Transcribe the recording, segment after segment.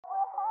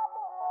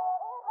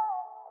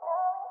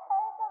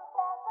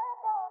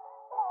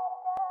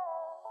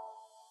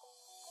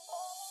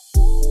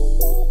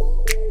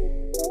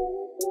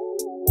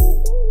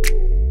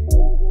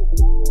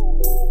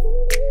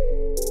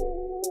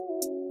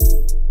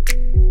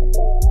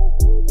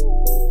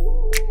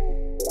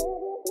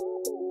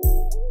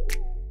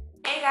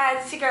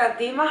girl,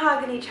 the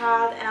Mahogany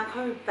Child, and I'm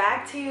coming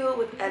back to you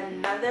with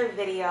another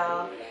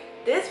video.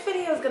 This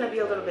video is gonna be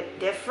a little bit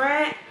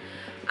different.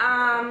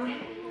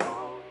 I'm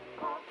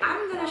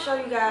gonna show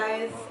you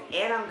guys,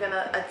 and I'm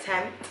gonna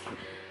attempt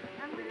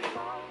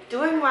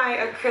doing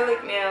my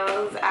acrylic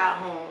nails at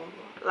home.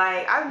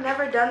 Like, I've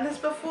never done this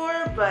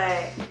before,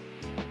 but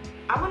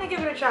I want to give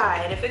it a try,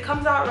 and if it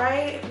comes out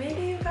right,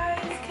 maybe you guys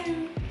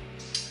can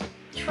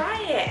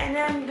try it and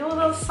then do a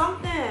little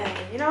something,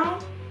 you know?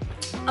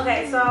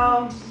 Okay,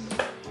 so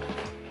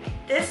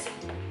this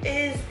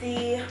is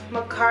the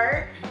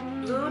McCart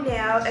Blue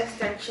Nail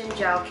Extension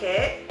Gel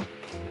Kit.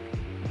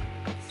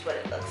 This is what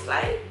it looks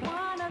like.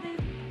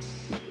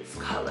 This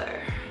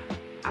color,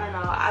 I don't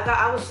know,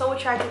 I was so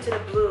attracted to the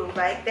blue.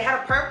 Like, they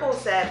had a purple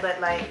set,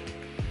 but like,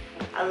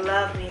 I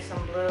love me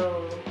some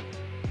blue.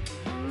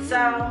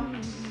 So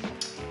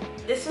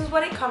this is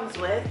what it comes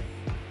with.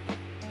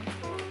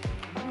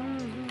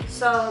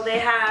 So they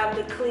have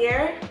the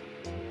clear,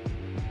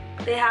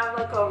 they have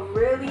like a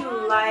really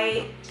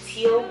light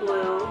teal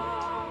blue,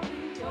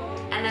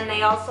 and then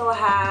they also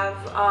have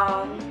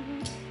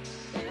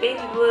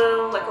baby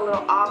blue, like a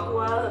little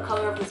aqua, the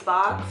color of this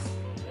box,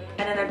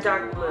 and then a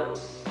dark blue.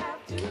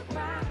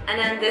 And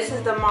then this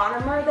is the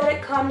monomer that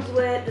it comes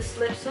with, the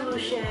slip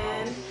solution,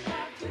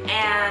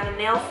 and a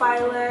nail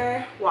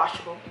filer,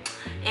 washable,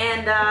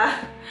 and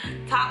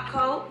top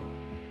coat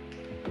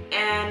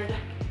and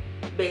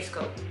base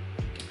coat.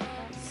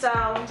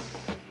 So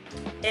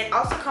it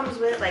also comes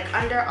with, like,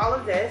 under all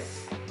of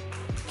this,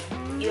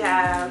 you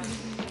have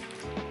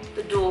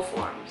the dual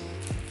forms.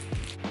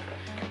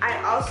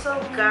 I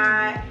also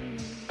got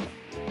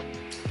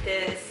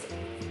this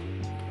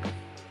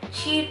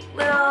cheap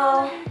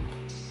little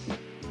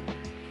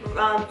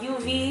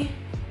UV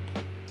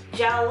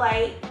gel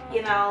light,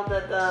 you know,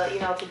 the you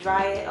know, to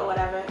dry it or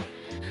whatever.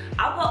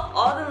 I'll put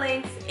all the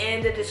links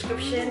in the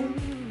description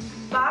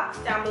box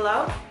down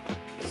below,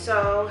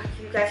 so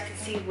you guys can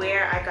see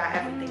where I got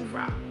everything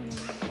from.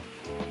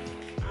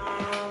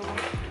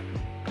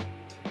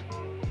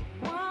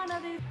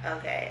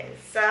 Okay,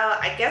 so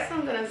I guess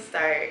I'm gonna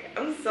start.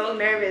 I'm so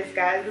nervous,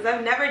 guys, because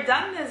I've never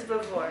done this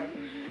before.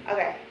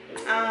 Okay,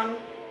 I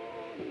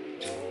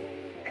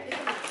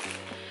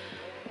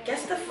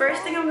guess the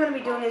first thing I'm gonna be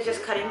doing is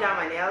just cutting down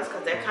my nails,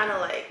 because they're kind of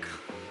like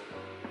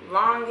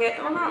long,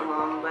 well, not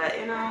long, but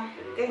you know,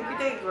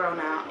 they're grown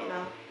out, you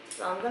know.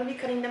 So I'm gonna be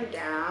cutting them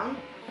down,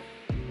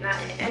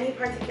 not in any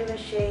particular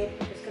shape,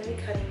 I'm just gonna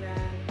be cutting them.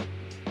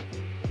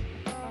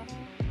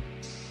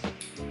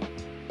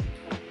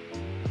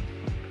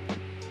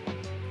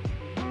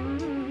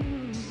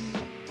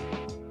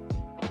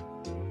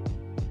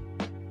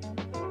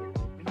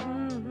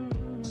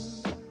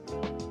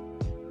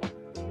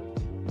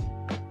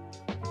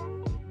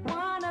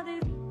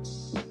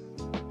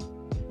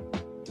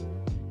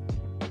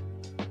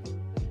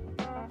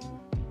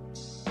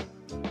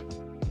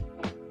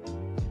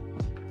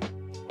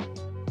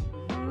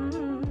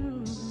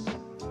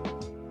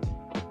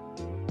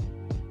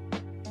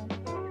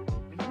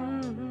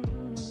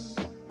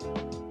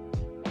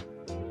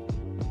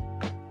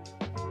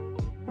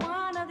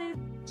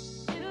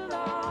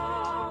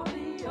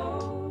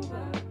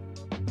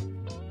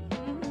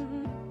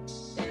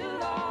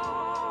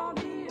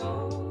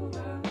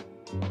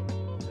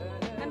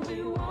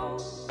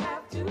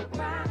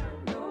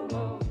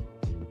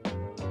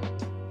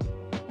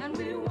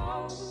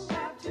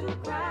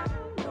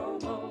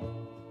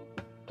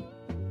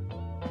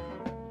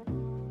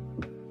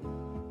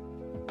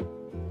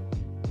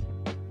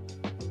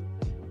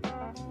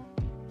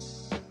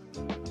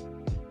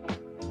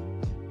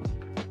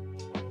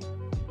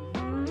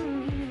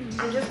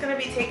 I'm just going to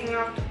be taking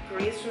off the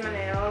grease from the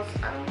nails.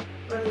 I don't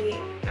really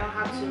know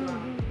how to,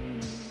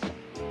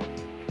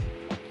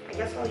 I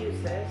guess I'll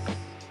use this.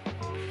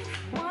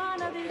 I'm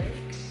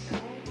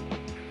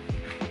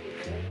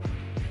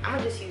going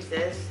to just use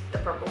this, the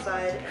purple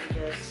side, and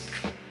just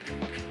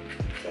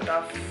take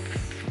off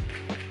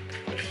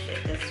this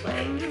shit this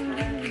way, because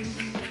that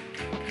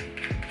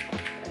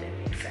didn't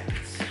make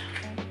sense.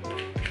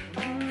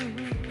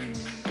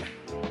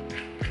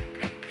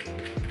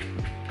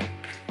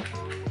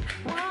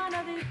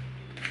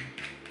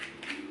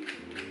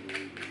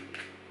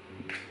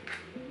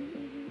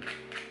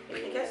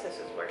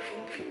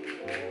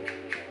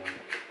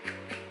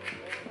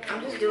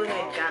 I'm just doing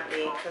it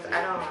gently because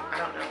I don't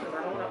know, because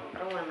I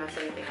don't want to mess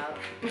anything up.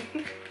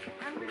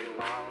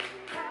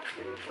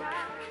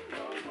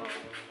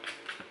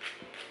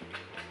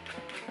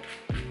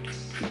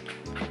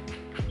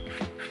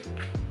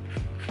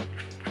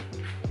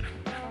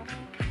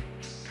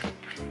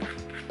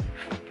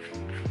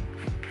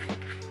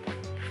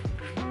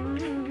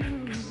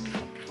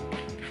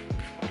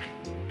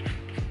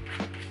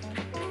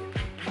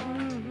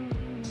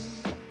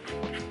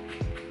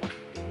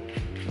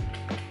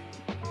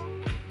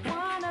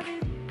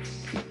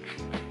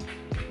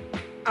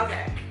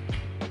 Okay,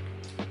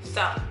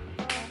 so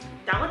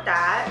done with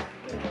that.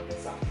 Move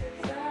this off to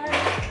the side.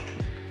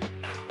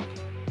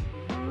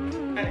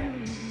 Okay.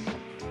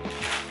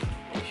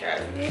 Make sure I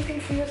don't need anything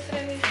from this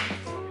today.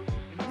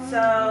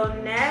 So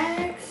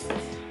next,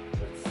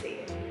 let's see.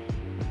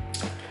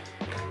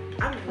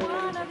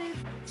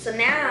 So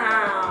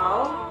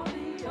now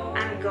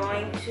I'm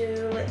going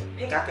to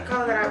pick out the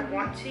color that I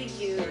want to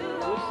use,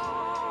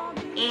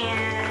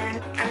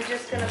 and I'm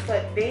just gonna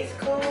put base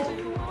coat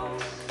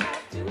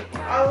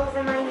all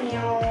over my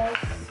nails.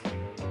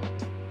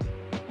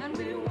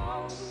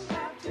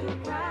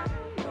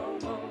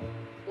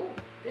 Ooh,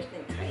 this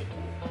thing tight.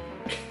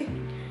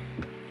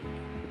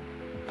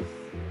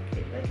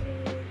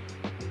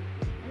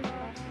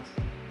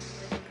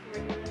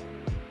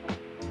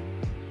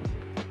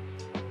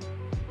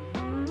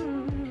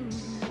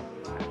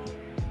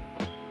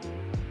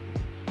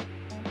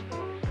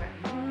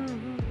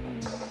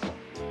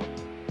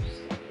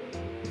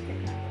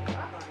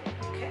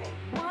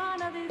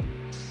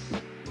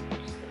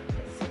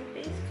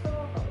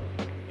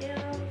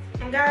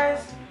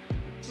 Guys,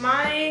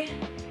 my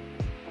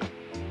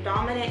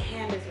dominant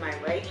hand is my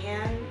right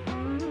hand,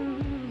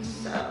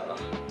 so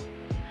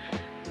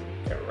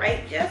the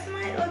right just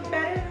might look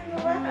better than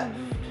the left.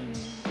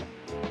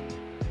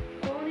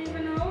 Won't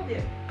even hold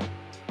you.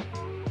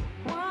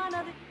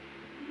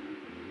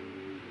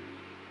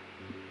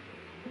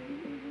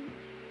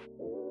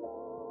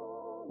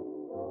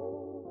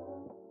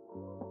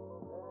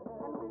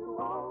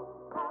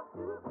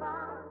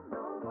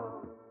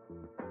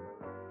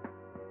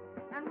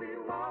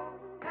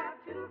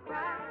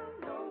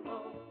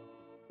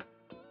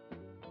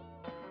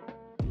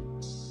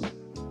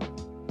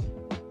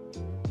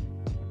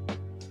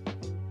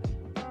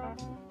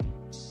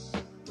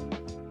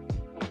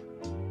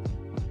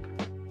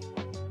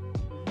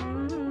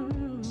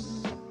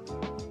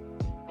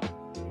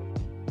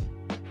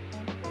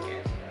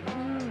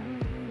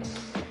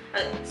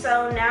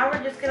 So now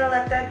we're just gonna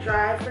let that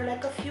dry for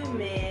like a few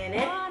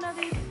minutes. I'm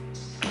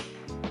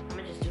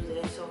gonna just do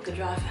this so it could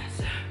dry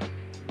faster.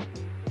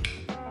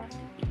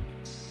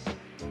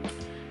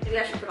 Maybe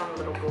I should put on a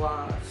little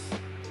gloss.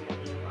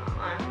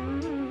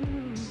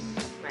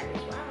 Might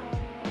as well.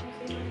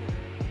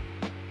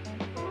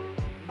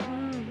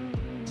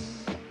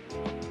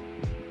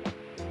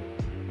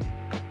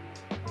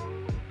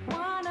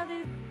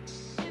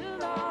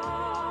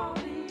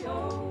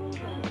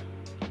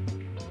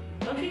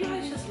 Don't you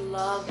guys just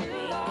love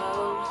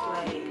mangoes?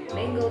 Like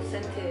mango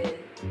scented.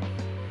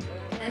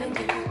 And it's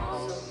so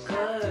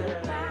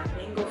good. Like,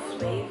 mango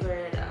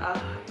flavored.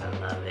 Oh, I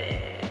love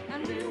it.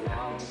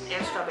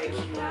 And strawberry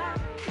kiwi.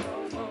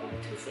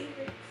 Two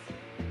favorites.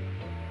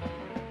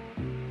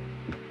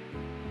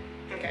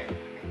 Okay,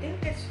 I think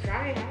it's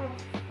drying off.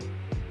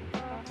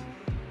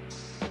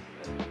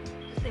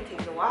 This thing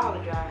takes a while to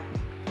dry.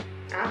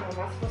 I don't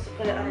know, am I supposed to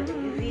put it under the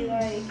UV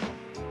light?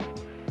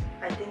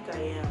 I think I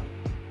am.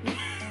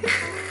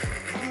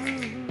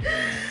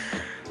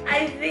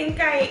 I think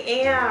I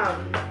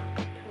am.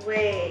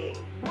 Wait.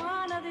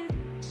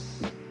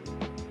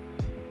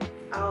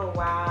 Oh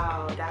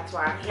wow, that's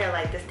why I'm here.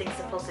 Like this thing's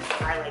supposed to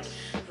dry like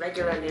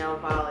regular nail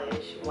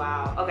polish.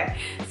 Wow. Okay,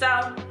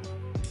 so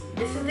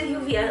this is the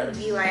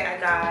UV light I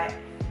got.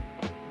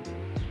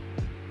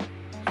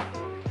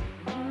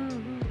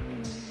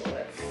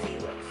 Let's see.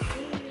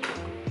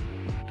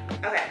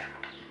 Okay,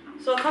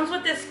 so it comes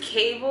with this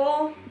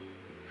cable.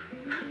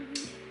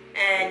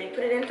 And you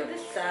put it in through the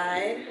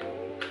side,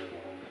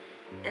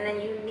 and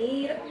then you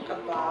need a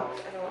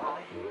box. I don't know,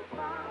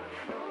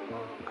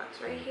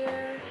 box right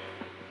here.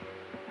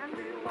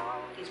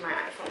 Use my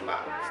iPhone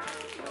box.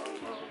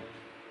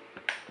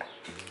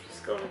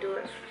 Just gonna do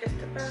it for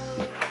just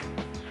about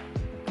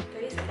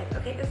 30 seconds.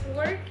 Okay, it's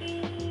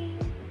working.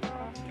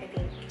 I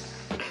think.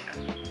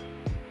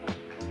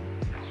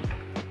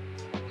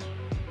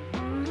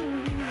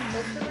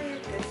 Hopefully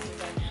this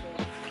is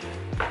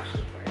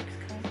actually works.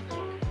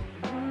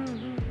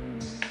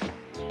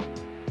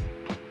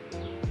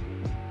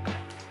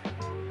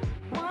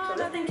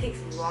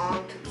 Takes long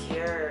to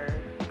cure.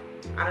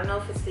 I don't know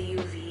if it's the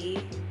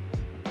UV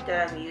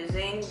that I'm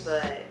using,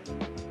 but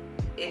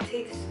it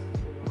takes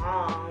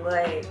long.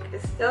 Like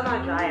it's still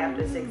not dry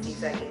after 60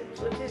 seconds,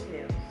 which is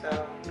new.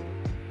 So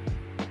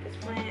at this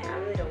point, I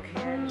really don't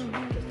care. I just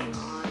put this thing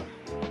on.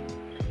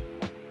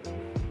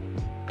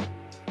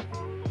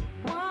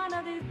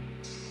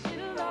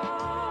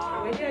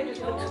 Or maybe I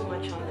just put too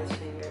much on this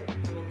finger. I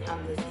mean, on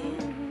this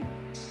hand.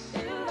 I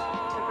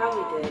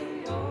probably did.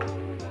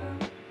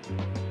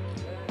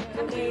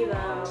 Okay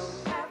though.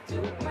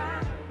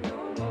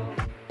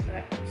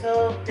 Okay, so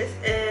this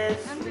is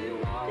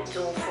the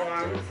dual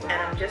forms, and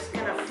I'm just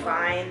gonna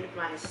find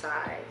my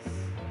size.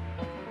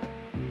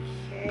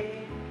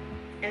 Okay.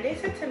 And they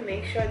said to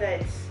make sure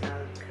that it's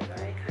snug, because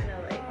I kind of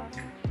like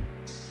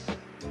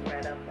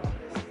read up on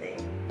this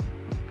thing.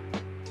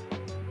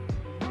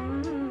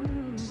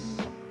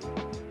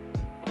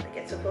 Like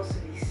it's supposed to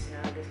be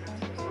snug, it's not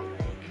supposed to be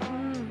like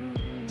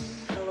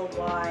hella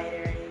wide or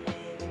anything.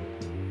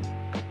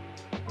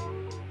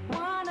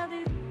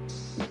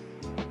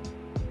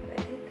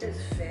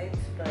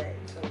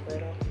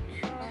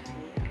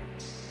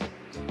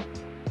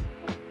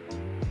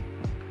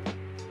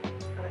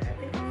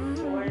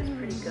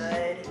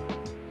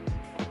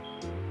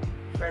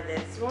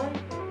 this one.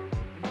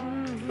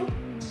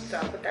 So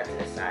I'll put that to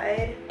the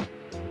side.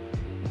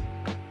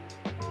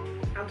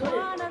 I'll do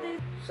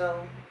it.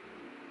 So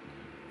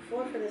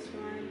 4 for this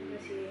one.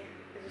 Let's see.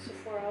 Is this a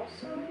 4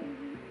 also?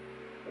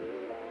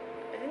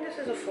 I think this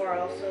is a 4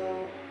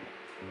 also.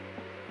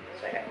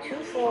 So I got 2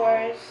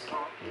 4s.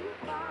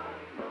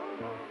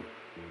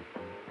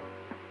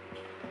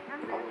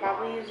 I'll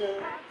probably use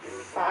a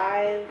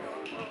 5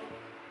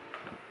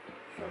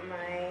 for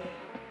my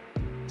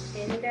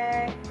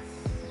index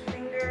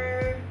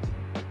finger.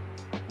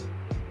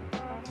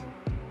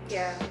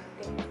 Yeah,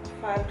 I think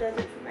 5 does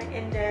it for my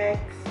index.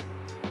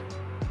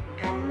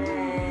 And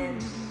then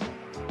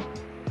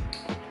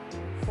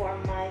for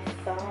my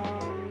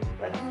thumb,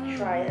 let's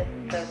try a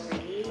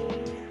 3.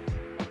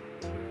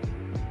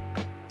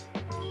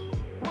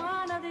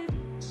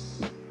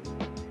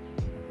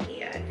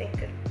 Yeah, I think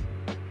a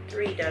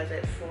 3 does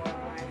it for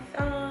my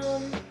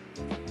thumb.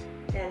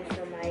 And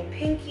for my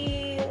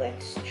pinky,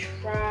 let's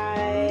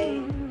try,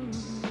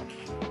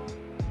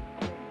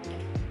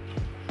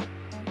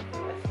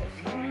 what's this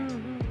here?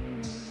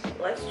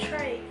 Let's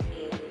try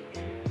 8.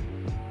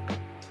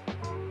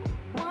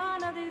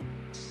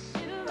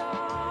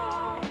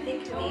 I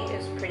think 8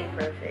 is pretty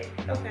perfect.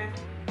 Okay.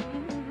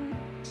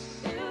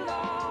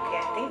 Okay,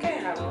 I think I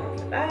have one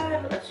for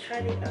that. Let's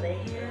try the other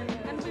hand.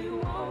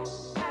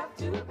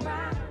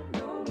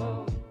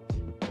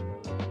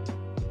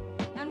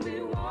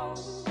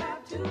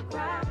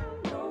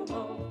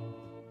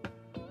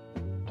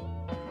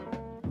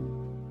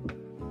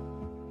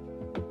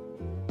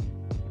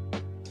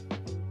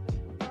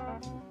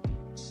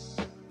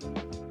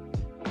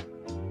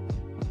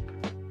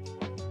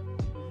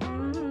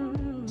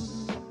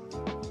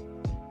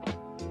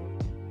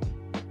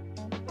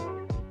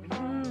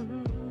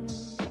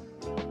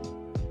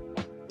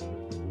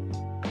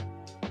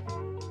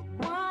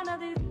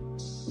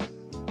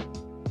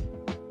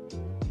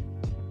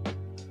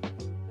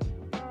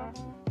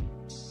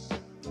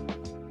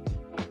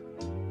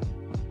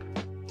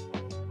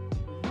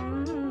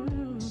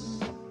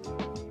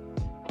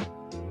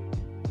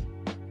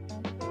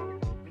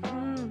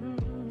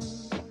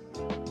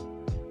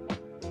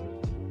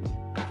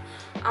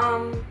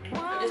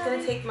 I'm just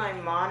gonna take my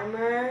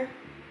monomer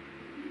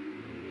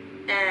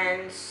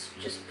and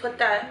just put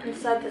that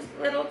inside this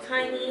little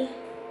tiny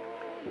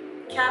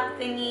cap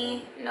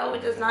thingy. No,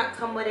 it does not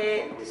come with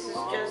it. This is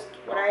just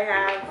what I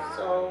have,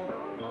 so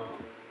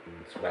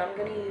it's what I'm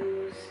gonna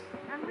use.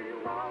 I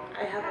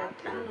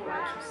don't know why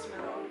I keep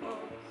smelling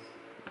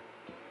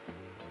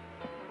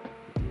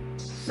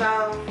this. So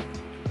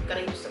I'm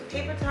gonna use some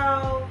paper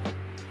towel,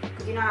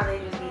 because you know how they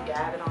just be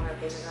dabbing on their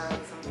paper towel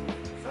or something.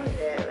 Something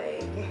there, like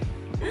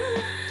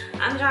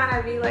I'm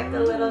trying to be like the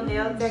little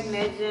nail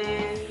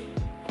technician.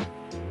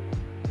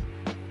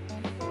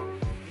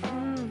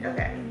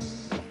 Okay.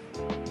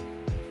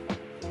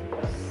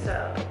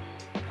 So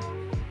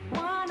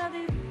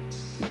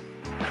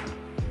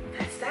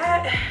that's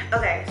that.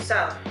 Okay,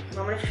 so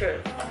moment of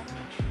truth.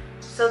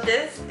 So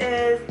this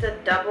is the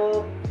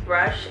double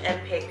brush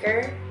and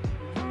picker.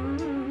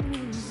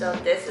 So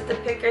this is the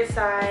picker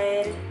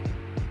side.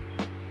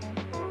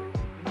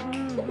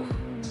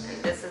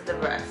 And this is the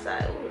brush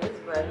side. Ooh, this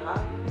brush,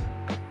 huh?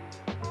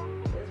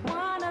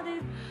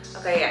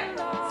 Okay, yeah.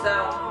 So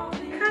I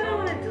kind of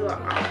want to do an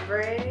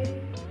ombre,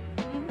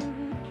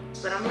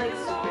 but I'm like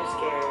super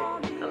scared.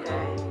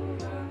 Okay.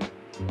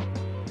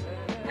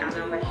 I don't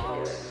know if I should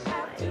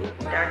do it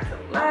like dark to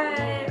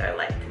light or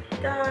light to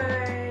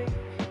dark.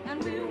 I'm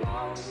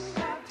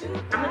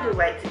gonna do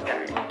light to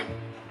dark.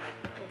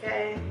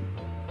 Okay.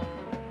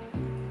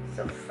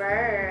 So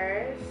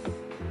first,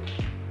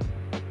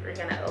 we're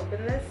gonna open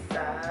this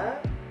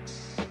up.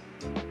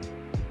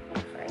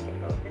 If I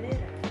can open it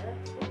up.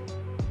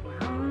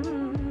 Wow.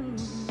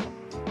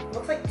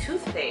 Looks like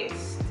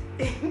toothpaste.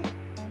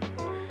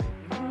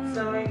 So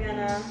we're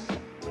gonna,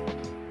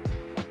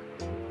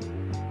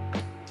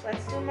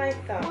 let's do my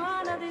thumb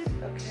first,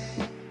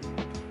 okay?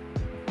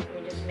 Let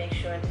me just make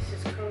sure this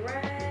is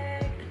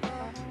correct.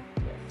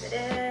 Yes, it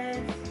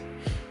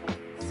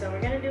is. So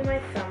we're gonna do my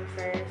thumb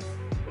first.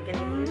 We're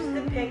gonna use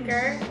the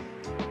picker.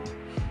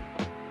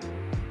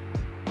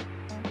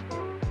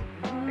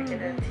 We're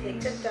gonna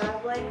take a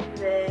dab like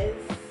this,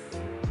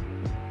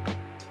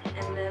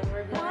 and then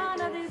we're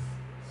gonna just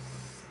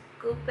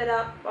scoop it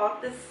up off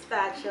the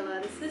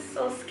spatula. This is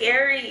so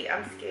scary.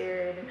 I'm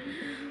scared.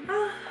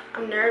 Oh,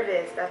 I'm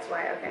nervous. That's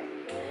why. Okay.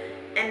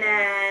 And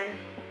then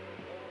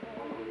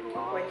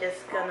we're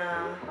just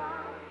gonna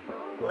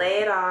lay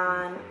it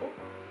on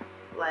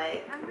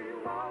like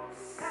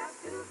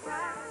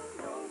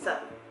so.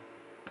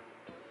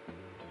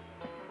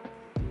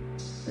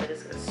 We're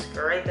just gonna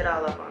scrape it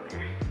all up on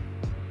there.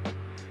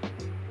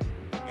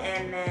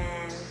 And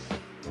then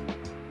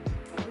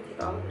I'm gonna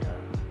take all of it up.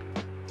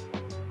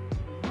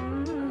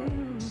 Okay,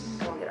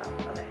 I won't get off.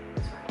 Okay,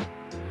 that's fine.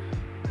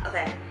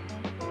 Okay.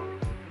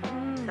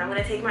 So I'm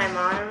gonna take my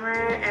monomer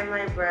and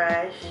my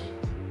brush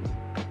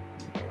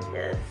and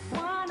just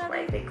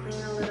wipe it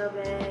clean a little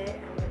bit.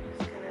 And we're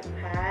just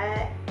gonna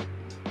pat.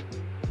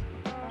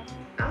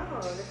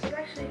 Oh, this is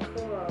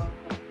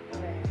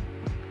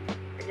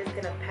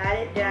gonna pat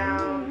it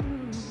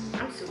down.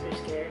 I'm super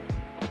scared.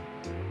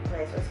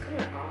 Okay, so it's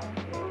coming off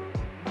here.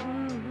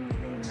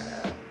 Clean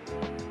that up.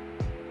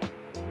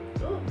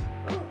 Ooh,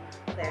 ooh.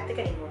 Okay, I think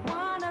I need more.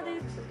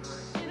 This is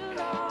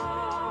mine.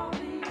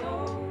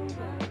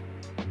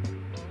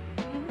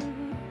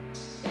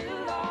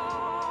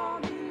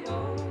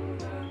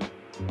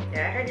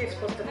 Yeah, I heard you're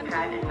supposed to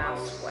pat and not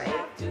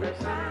swipe or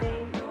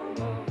something.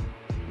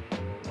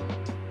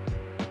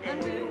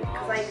 And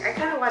cause like I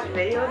kind of watch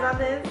videos on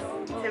this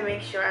to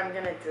make sure I'm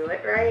gonna do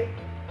it right.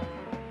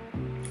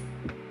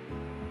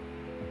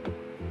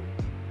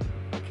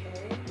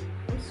 Okay,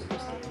 I'm super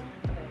scared.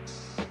 Okay,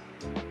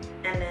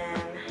 and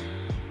then.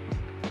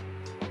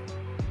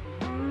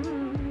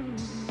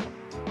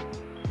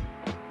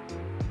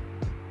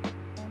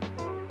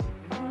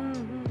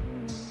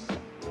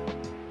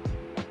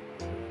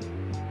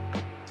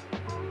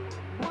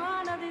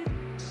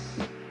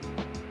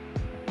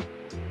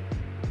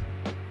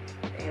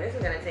 This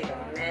is gonna take a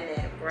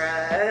minute,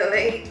 bruh.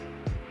 Like,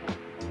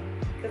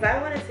 cause I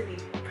want it to be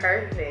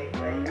perfect.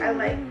 Like, I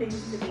like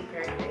things to be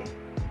perfect.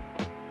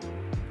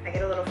 I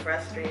get a little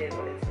frustrated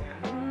when it's not.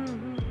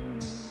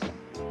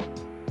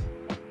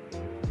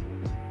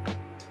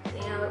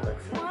 See how it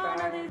looks in the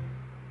bottom?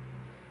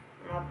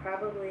 I'll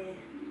probably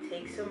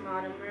take some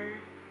monomer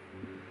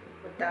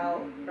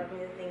without rubbing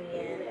the thing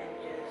in and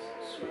just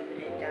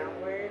sweeping it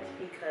downwards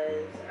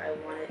because I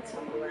want it to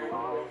blend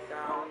with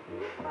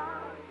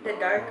the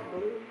dark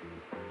blue.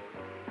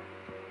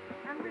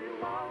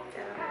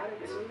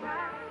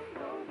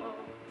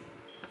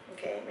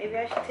 Okay, maybe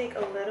I should take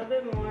a little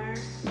bit more,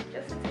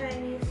 just a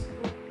tiny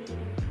scoopy,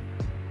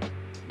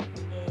 and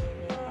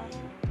then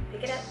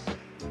pick it up,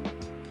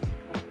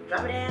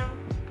 drop it down,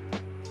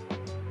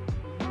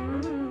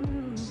 and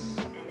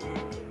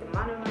then take the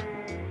monomer.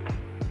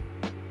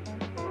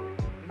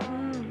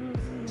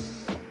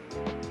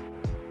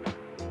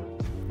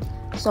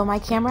 So my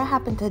camera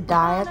happened to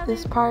die at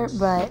this part,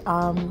 but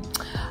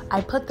I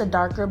put the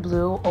darker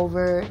blue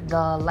over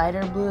the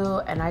lighter blue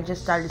and I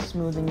just started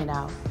smoothing it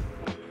out.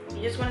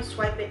 You just want to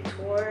swipe it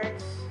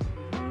towards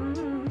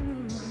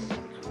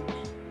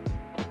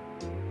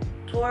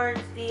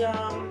the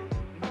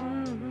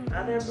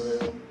other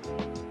blue,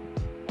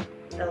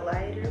 the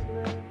lighter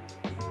blue.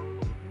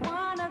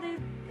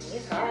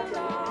 It's hard to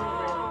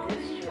remember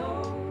this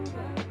stroke.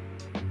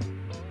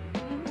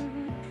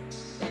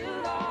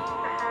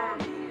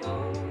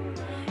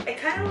 It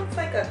kind of looks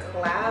like a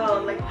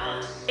cloud. Like,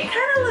 it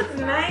kind of looks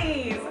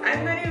nice.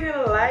 I'm not even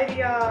gonna lie to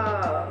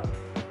y'all.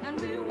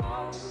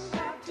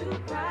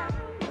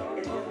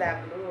 It's just that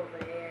blue over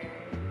here.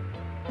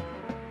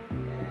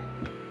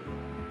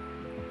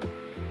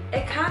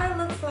 It kind of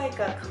looks like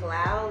a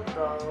cloud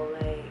though.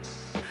 Like,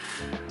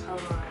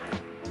 hold on.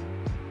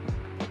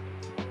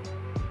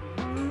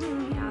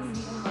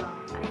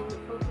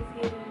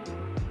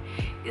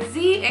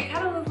 See, it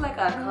kind of looks like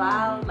a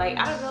cloud. Like,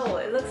 I don't know.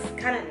 It looks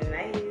kind of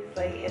nice,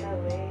 like, in a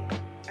way.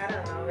 I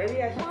don't know.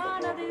 Maybe I should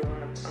put more blue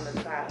on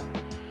the top.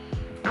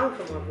 I'm gonna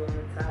put more blue on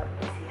the top.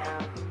 Let's see how.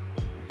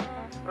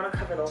 I'm gonna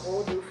cover the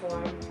whole do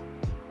form.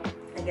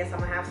 I guess I'm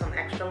gonna have some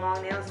extra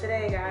long nails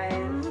today,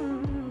 guys.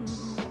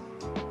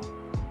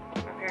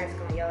 My parents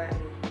gonna yell at me.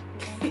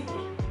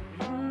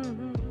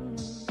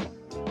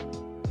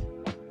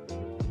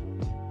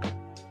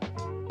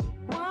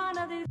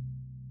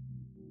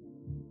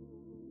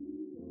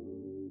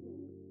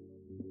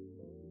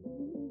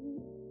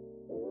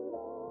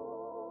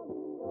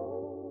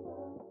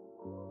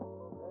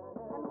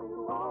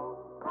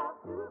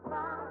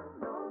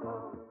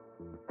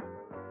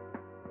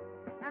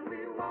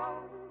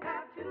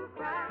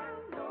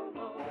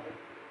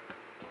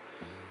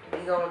 We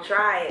gonna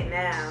try it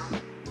now.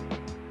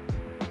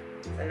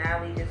 So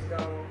now we just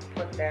gonna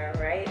put that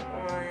right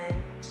on.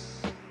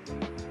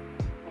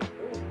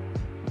 Ooh,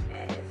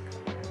 that is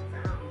coming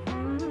out.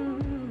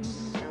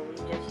 And we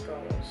just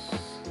gonna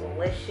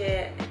squish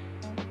it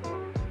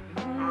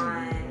on.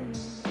 I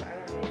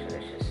gotta make sure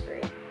this is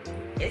straight.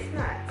 It's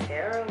not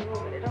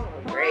terrible, but it don't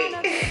look great.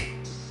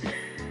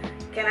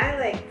 Can I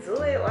like do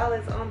it while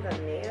it's on the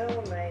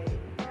nail? Like,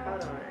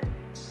 hold on.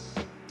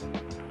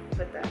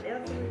 Put that nail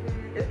through there.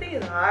 This thing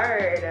is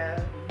hard.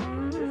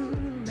 This is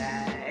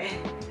bad.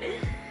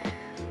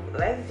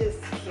 Let's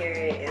just cure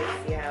it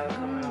and see how it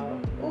comes out.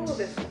 Ooh,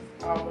 this is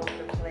all over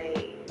the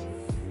place.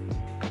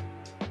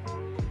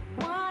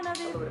 All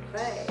over the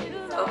place.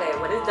 Okay,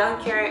 when it's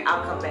done curing,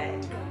 I'll come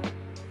back.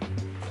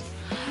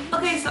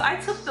 Okay, so I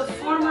took the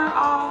former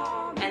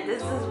off, and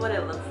this is what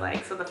it looks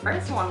like. So the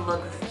first one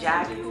looks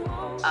jacked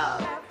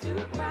up,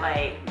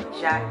 like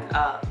jacked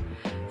up.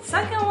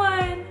 Second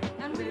one,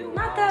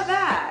 not that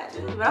bad,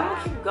 but I'm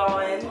gonna keep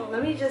going.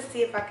 Let me just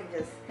see if I can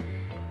just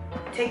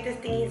take these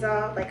thingies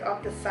off, like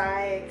off the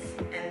sides,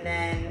 and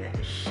then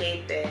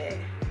shape it.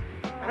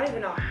 I don't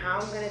even know how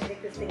I'm gonna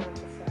take this thing off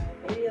the side.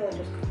 Maybe it'll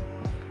just come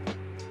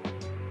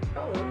off.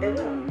 Oh, it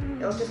will.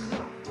 It'll just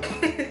come off.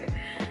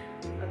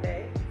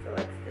 Okay, so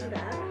let's do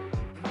that.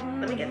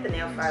 Let me get the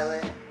nail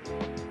filer,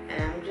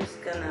 and I'm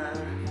just gonna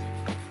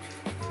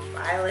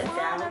file it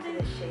down to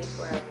the shape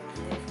where I want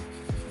it.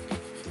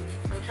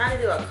 trying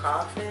to do a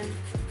coffin.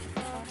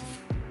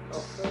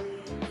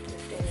 Hopefully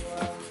this thing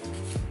will.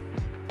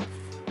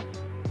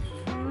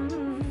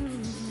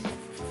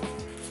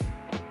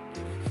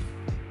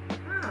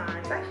 Ah,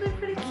 it's actually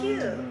pretty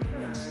cute.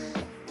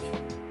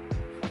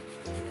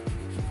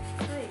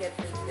 Let me get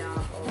this down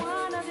over.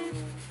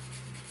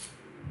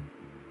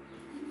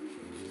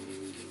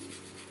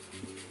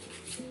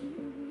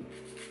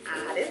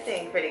 Ah, this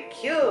thing pretty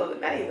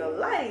cute. Not even gonna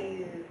lie to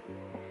you.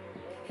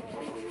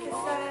 This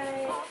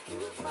side.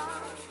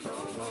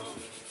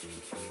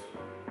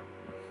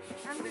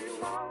 And we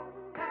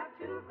won't have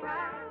to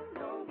cry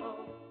no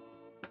more.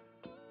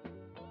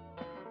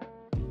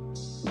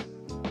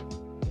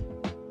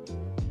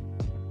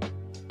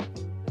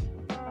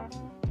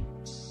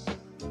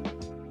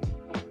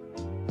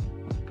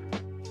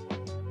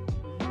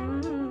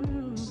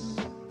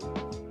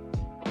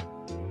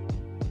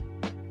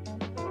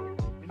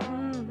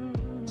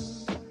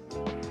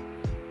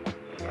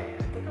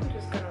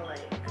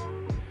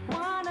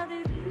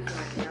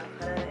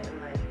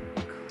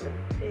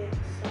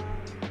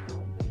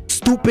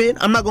 Stupid,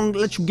 I'm not gonna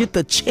let you get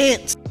the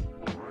chance.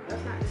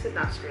 This is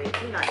not straight.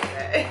 Let me not do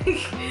that.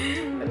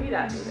 Let me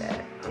not do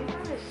that. I'm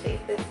trying to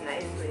shape this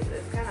nicely, but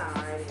it's kind of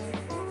hard.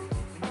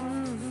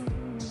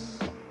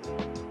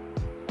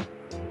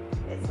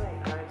 It's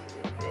like hard to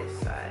do this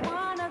side.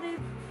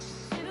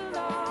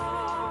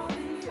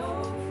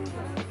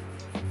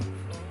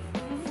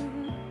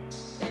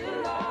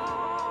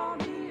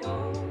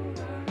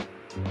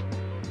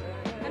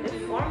 And it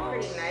formed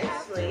pretty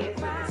nicely.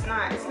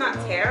 It's not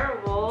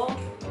terrible.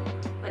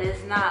 But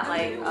it's not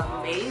like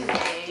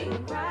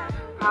amazing.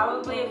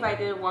 Probably if I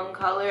did one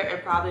color,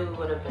 it probably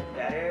would have been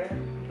better.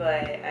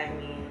 But I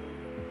mean,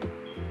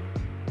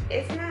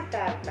 it's not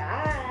that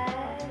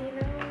bad, you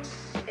know?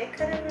 It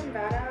could have been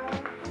better.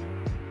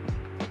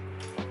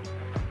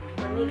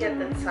 Let me get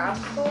the top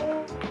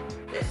coat,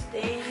 this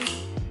thing.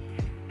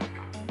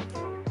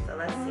 So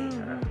let's see.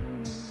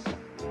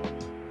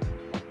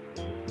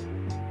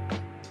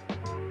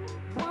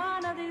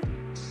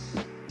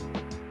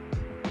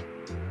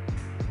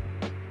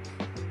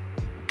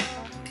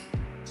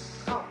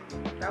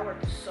 That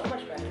worked so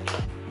much better.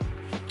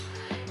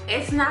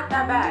 It's not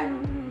that bad.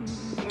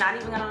 I'm not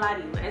even gonna lie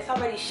to you. And it's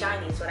already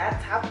shiny, so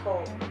that top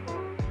coat.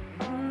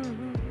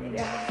 Maybe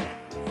I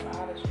can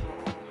file this one.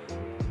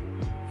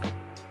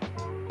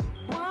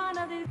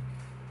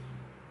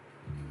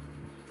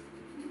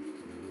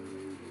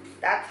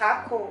 That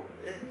top coat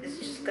is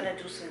just gonna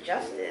do some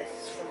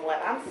justice from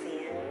what I'm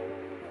seeing.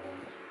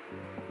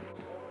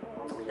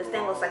 This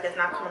thing looks like it's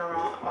not coming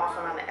off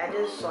around the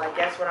edges, so I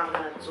guess what I'm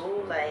gonna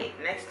do, like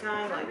next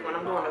time, like when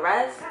I'm doing the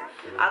rest,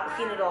 I'll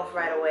clean it off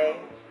right away.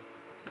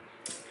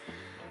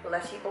 But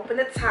let's open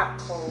the top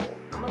coat.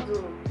 I'm gonna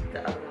do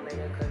the other one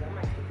later because I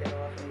might take that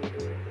off and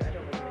redo it. I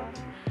don't know.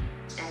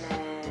 And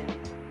then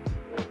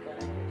we're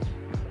gonna just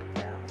put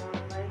that on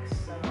like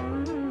so.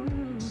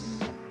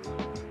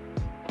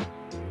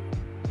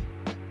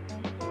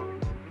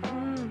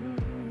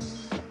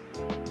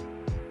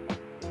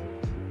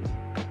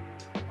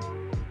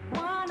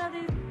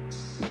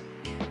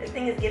 This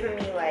thing is giving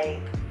me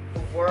like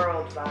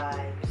world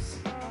vibes.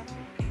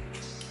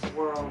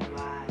 World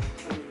vibes.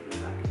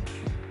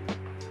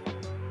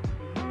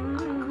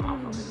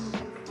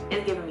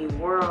 It's giving me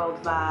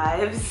world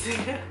vibes.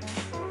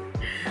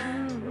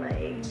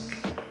 Like,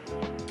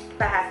 if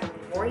I had some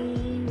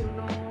green, you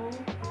know.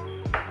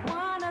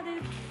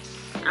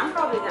 I'm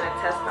probably gonna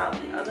test out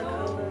the other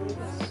colors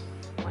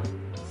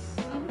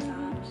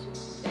sometimes.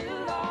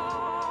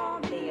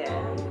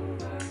 Yeah.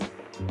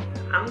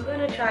 I'm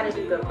gonna try to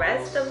do the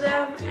rest of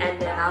them and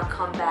then I'll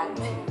come back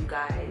to you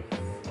guys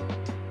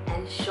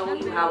and show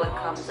you how it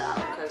comes out.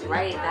 Because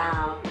right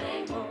now,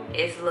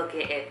 it's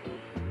looking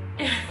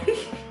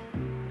iffy.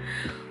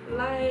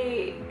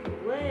 Like,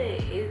 what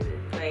is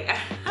it? Like,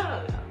 I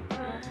don't know.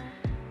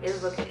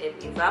 It's looking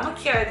iffy. So I'm gonna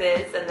cure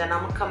this and then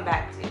I'm gonna come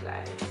back to you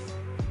guys.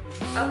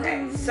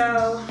 Okay,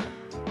 so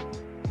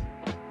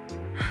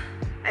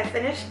I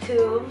finished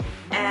 2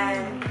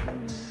 and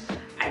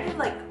I did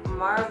like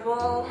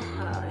marble.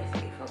 Hold on, let me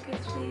see.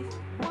 Focus, please.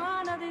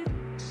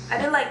 I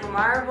did like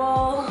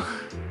marble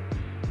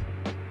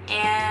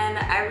and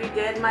I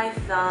redid my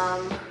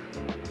thumb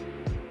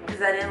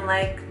because I didn't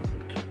like.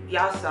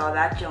 Y'all saw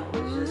that jump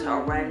was just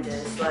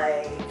horrendous,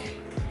 like,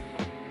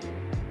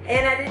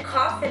 and I did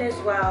coffin as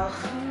well.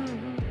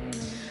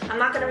 I'm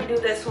not gonna redo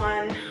this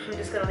one. I'm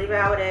just gonna leave it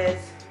how it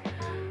is.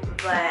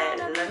 But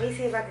let me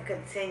see if I can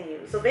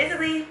continue. So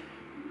basically,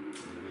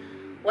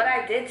 what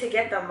I did to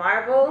get the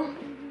marble,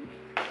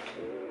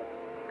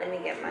 let me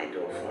get my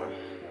dual form.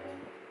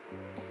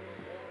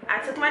 I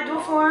took my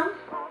dual form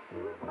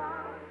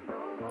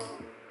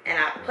and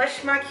I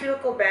pushed my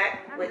cuticle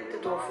back with the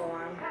dual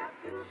form.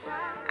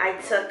 I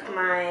took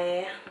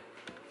my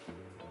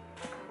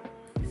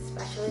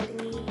spatula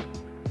thingy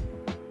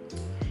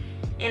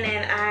and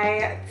then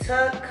I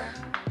took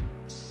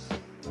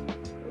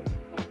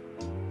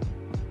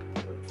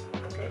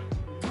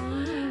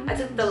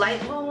the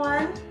light blue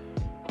one.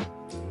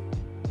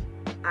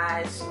 I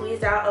I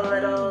squeezed out a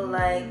little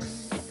like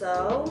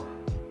so.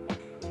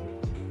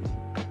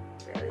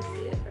 Barely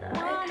see it, but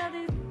alright.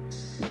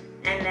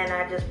 And then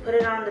I just put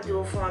it on the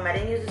dual form. I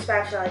didn't use the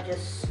spatula, I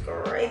just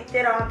scraped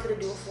it onto the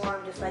dual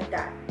form just like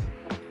that.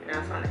 And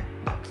that's on there.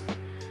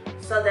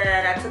 So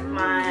then I took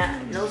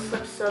my no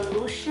slip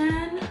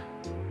solution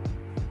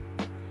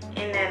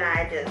and then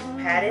I just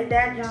patted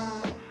that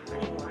junk.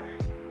 Anymore.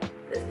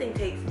 This thing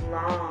takes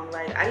long.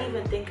 Like I didn't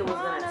even think it was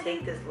gonna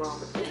take this long,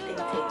 but this thing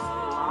takes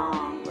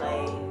long.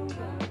 Like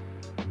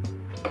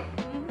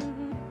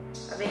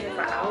I've been here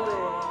for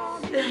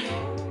hours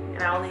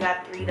and I only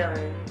got 3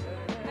 done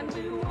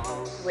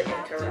with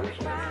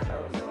interruptions.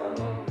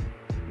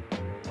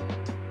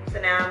 So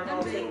now I'm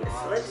gonna take the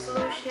slip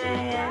solution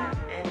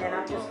and then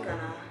I'm just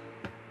gonna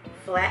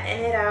flatten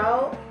it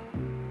out.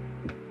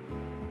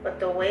 But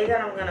the way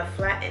that I'm gonna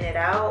flatten it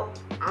out,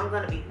 I'm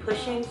gonna be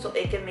pushing so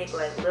it can make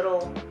like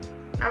little,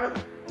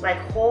 like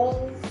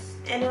holes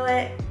into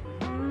it.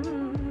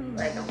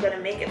 Like I'm gonna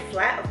make it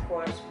flat, of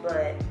course,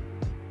 but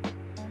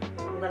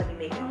I'm gonna be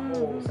making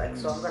holes. Like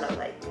so, I'm gonna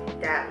like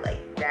that,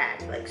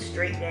 like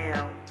straight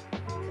down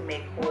to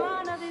make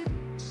holes,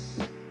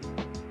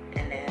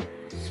 and then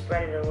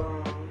spread it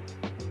along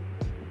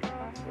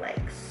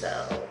like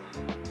so.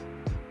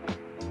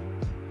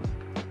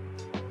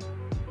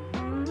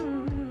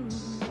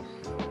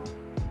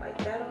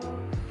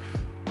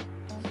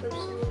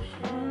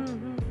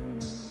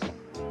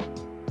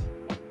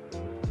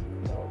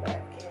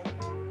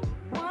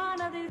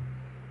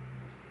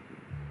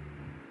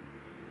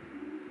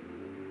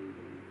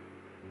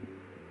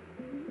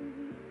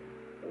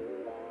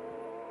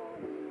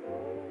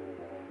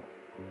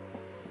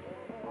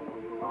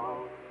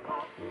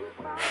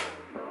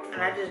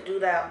 And I just do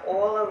that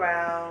all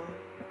around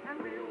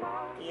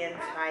the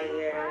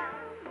entire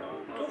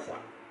tool form.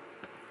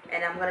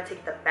 And I'm gonna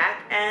take the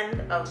back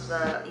end of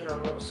the,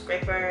 little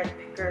scraper,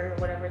 picker,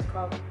 whatever it's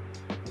called,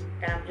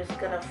 and I'm just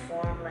gonna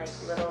form like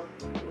little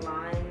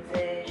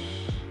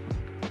lines-ish,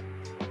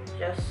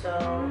 just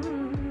so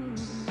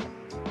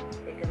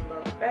it can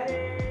look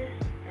better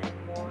and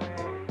more,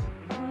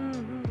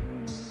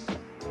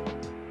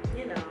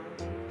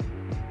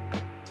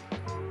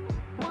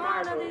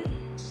 marbly.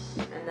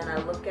 And then I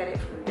look at it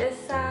from this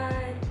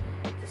side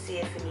to see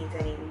if it needs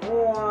any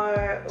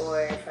more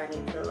or if I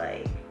need to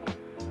like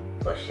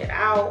push it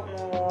out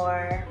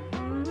more.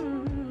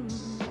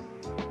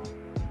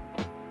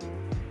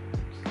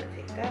 Just gonna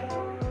take that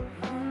off,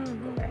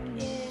 go back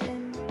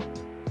in.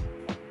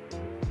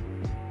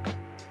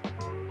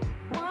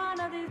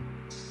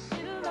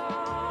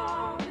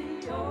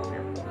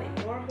 And we'll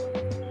make more holes.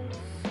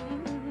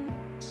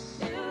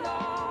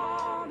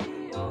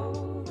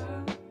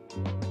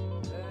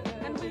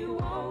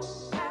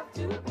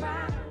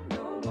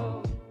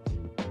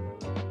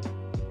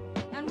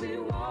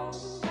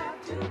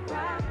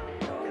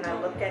 And I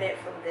look at it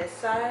from this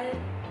side,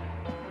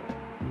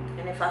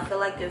 and if I feel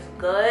like it's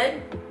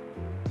good,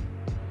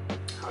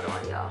 hold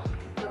on y'all,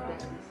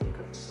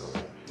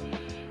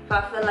 if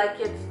I feel like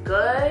it's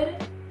good,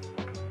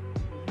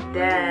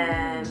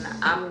 then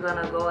I'm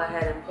gonna go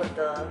ahead and put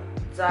the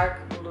dark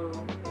blue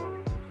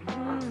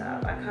on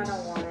top. I kind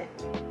of want it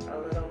a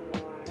little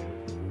more,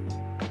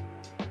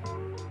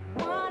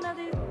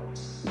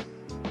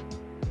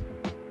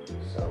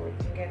 so we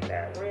can get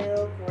that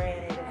real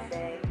granite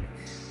effect.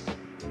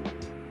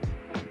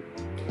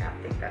 Yeah, I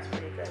think that's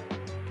pretty good.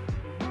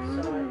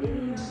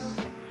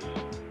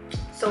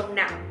 So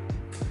now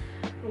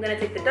I'm gonna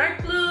take the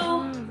dark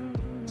blue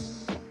and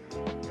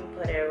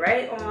put it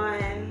right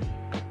on,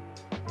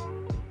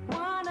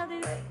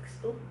 like,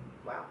 oh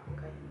wow,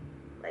 okay,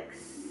 like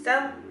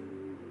so.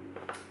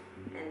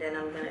 And then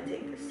I'm gonna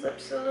take the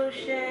slip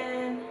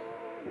solution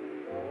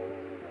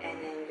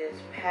and then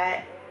just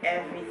pat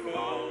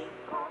everything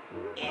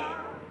in.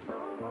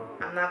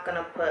 I'm not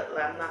gonna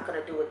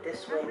do it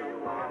this way no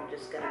more. I'm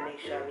just gonna make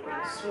sure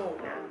everything's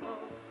smooth now.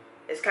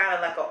 It's kind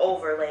of like an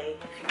overlay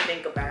if you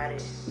think about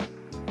it.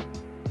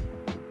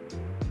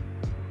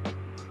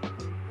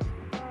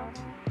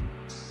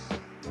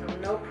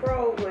 I'm no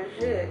pro, but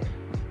shit,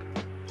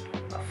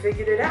 I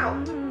figured it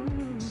out.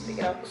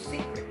 Figured out the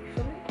secret, you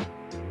feel me?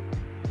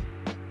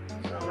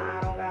 So now I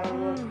don't got a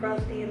little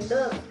crusty and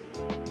dusty.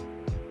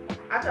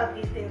 I thought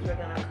these things were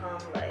gonna come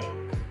like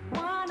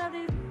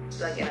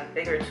in a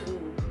bigger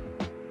tube.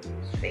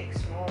 It's fake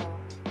small.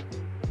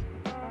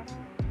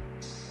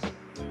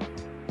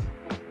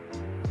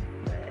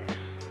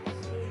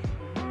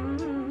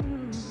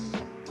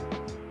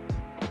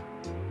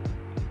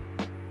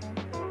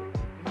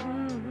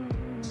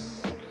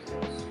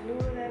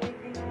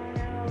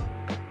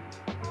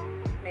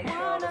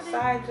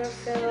 Sides are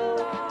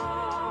filled.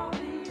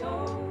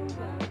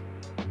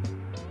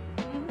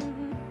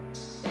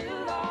 See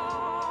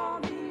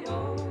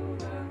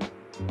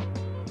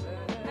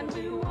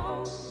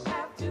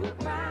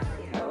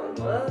how it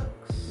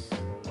looks.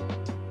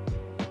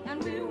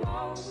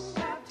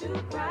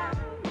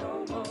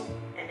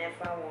 And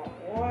if I want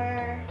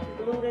more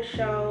glue to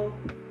show,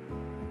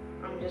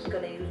 I'm just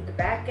gonna use the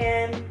back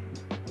end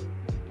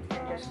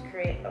and just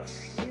create a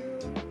few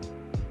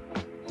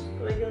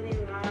squiggly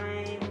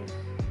lines,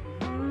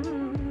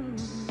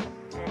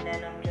 and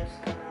then I'm just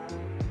gonna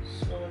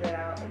smooth it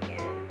out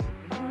again.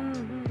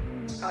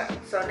 Okay,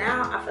 so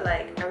now I feel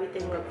like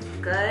everything looks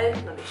good.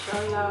 Let me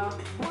show y'all.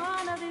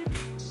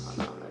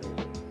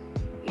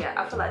 Yeah,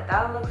 I feel like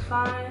that looks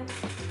fine.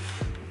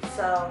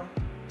 So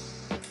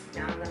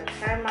now I'm gonna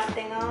turn my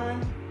thing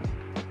on.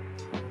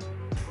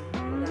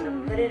 I'm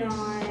gonna put it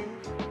on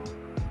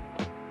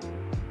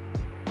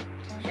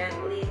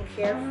gently and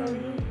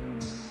carefully.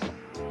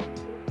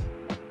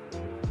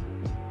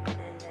 And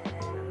then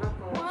I'm not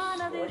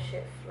gonna squish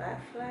it flat,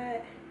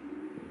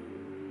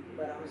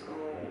 but I'm just gonna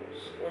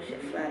squish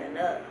it flat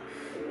enough.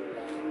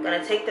 I'm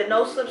gonna take the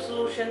no slip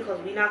solution because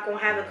we're not gonna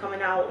have it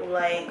coming out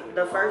like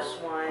the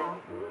first one.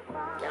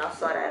 Y'all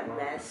saw that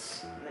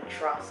mess, an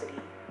atrocity.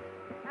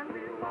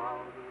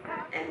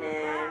 And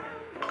then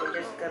we're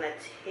just gonna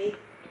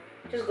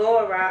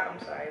go around. I'm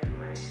sorry for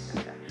my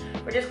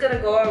Snapchat. We're just gonna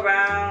go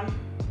around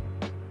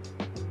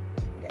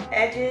the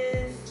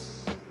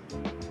edges,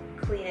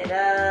 clean it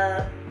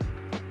up.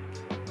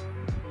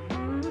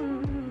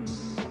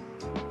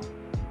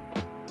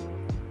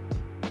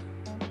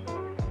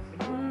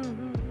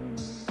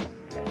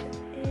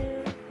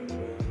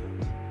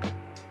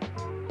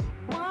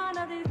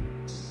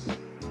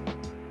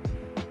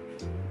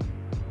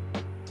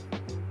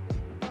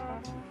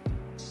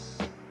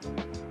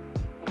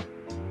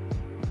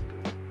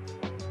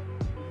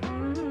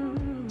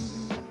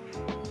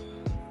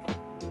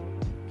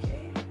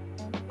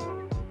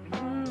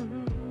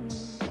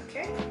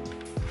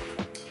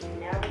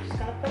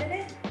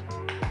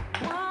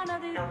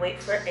 Wait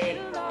for it to cure.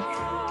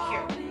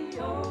 I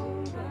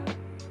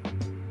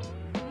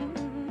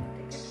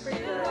think it's pretty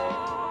good.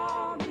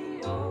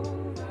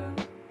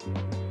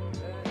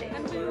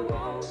 Sometimes you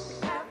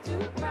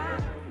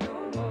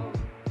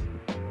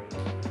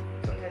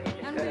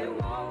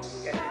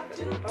just gotta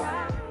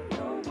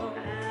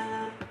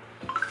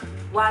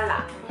voila.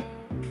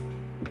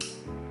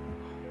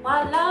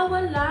 Voila,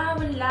 voila,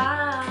 voila.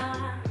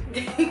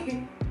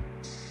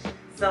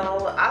 So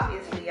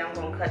obviously I'm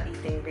gonna cut these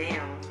things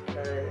down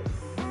because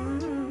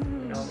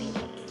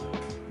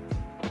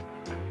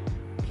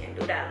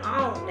that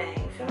long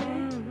thing, feel me?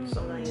 So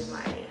I'm gonna use my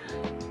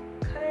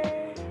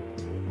cutter.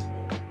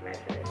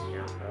 Measure this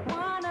jump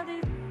up.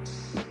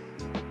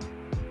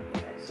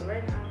 Okay, so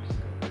right now I'm just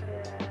gonna cut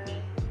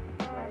it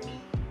right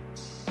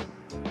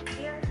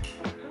here.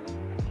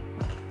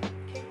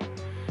 Okay.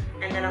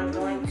 And then I'm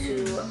going to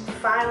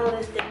file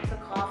this thing to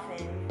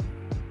coffin.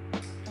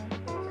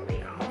 So we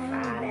gonna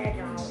file that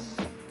jump.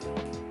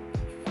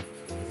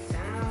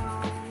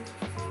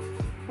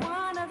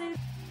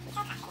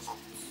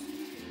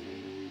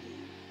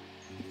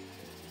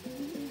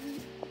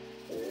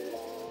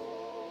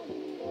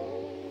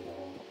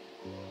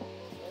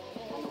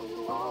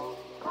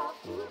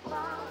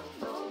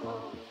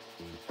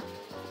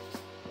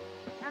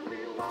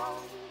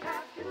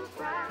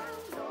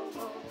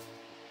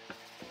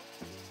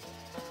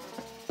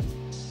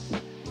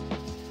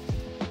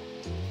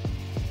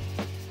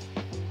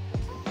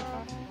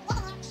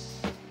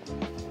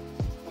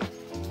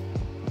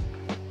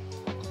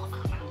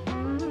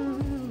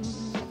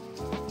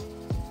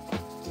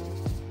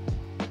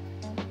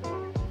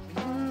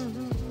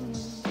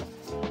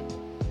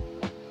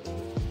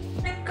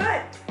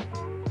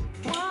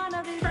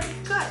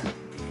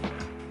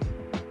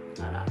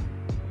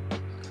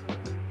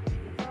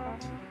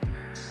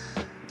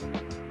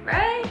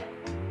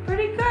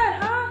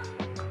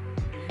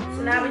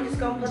 So now we're just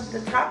gonna put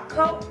the top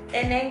coat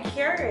and then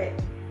cure it.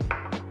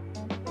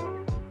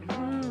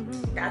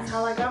 That's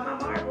how I got my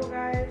marble,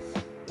 guys.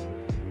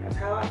 That's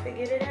how I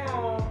figured it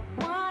out.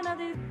 Now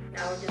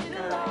we're just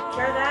gonna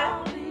cure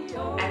that,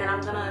 and then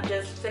I'm gonna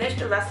just finish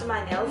the rest of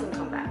my nails and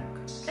come back.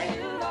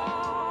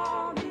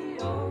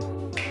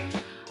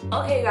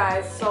 Okay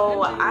guys,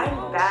 so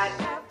I'm back,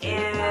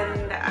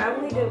 and I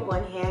only did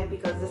one hand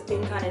because this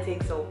thing kind of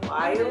takes a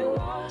while,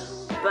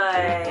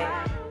 but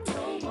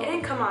it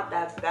didn't come out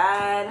that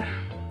bad.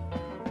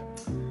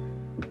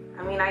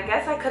 I mean, I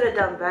guess I could have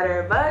done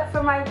better, but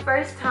for my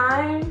first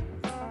time,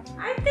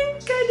 I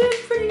think I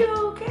did pretty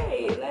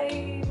okay.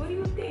 Like, what do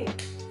you think?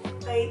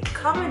 Like,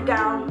 comment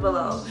down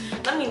below.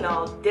 Let me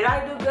know, did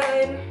I do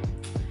good?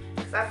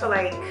 Because I feel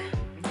like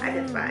I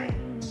did fine.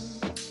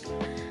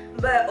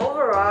 But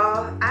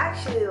overall, I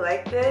actually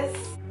like this.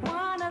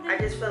 I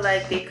just feel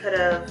like they could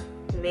have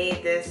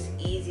made this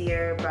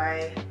easier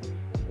by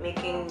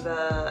making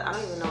the, I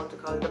don't even know what to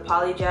call it, the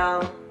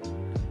polygel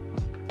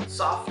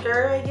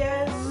softer, I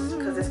guess,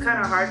 because it's kind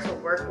of hard to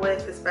work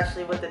with,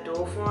 especially with the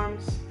dual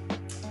forms.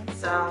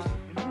 So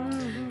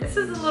this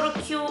is a little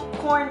cute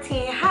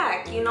quarantine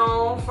hack, you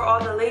know, for all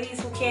the ladies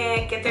who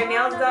can't get their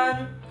nails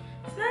done.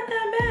 It's not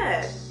that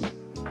bad.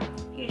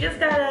 You just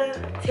gotta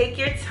take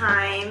your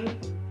time,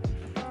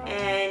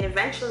 and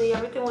eventually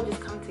everything will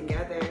just come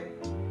together.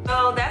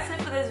 So that's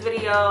it for this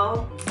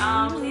video.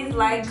 Please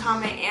like,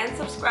 comment, and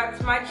subscribe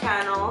to my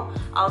channel.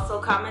 Also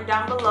comment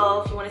down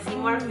below if you want to see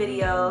more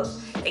videos.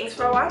 Thanks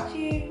for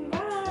watching. Bye.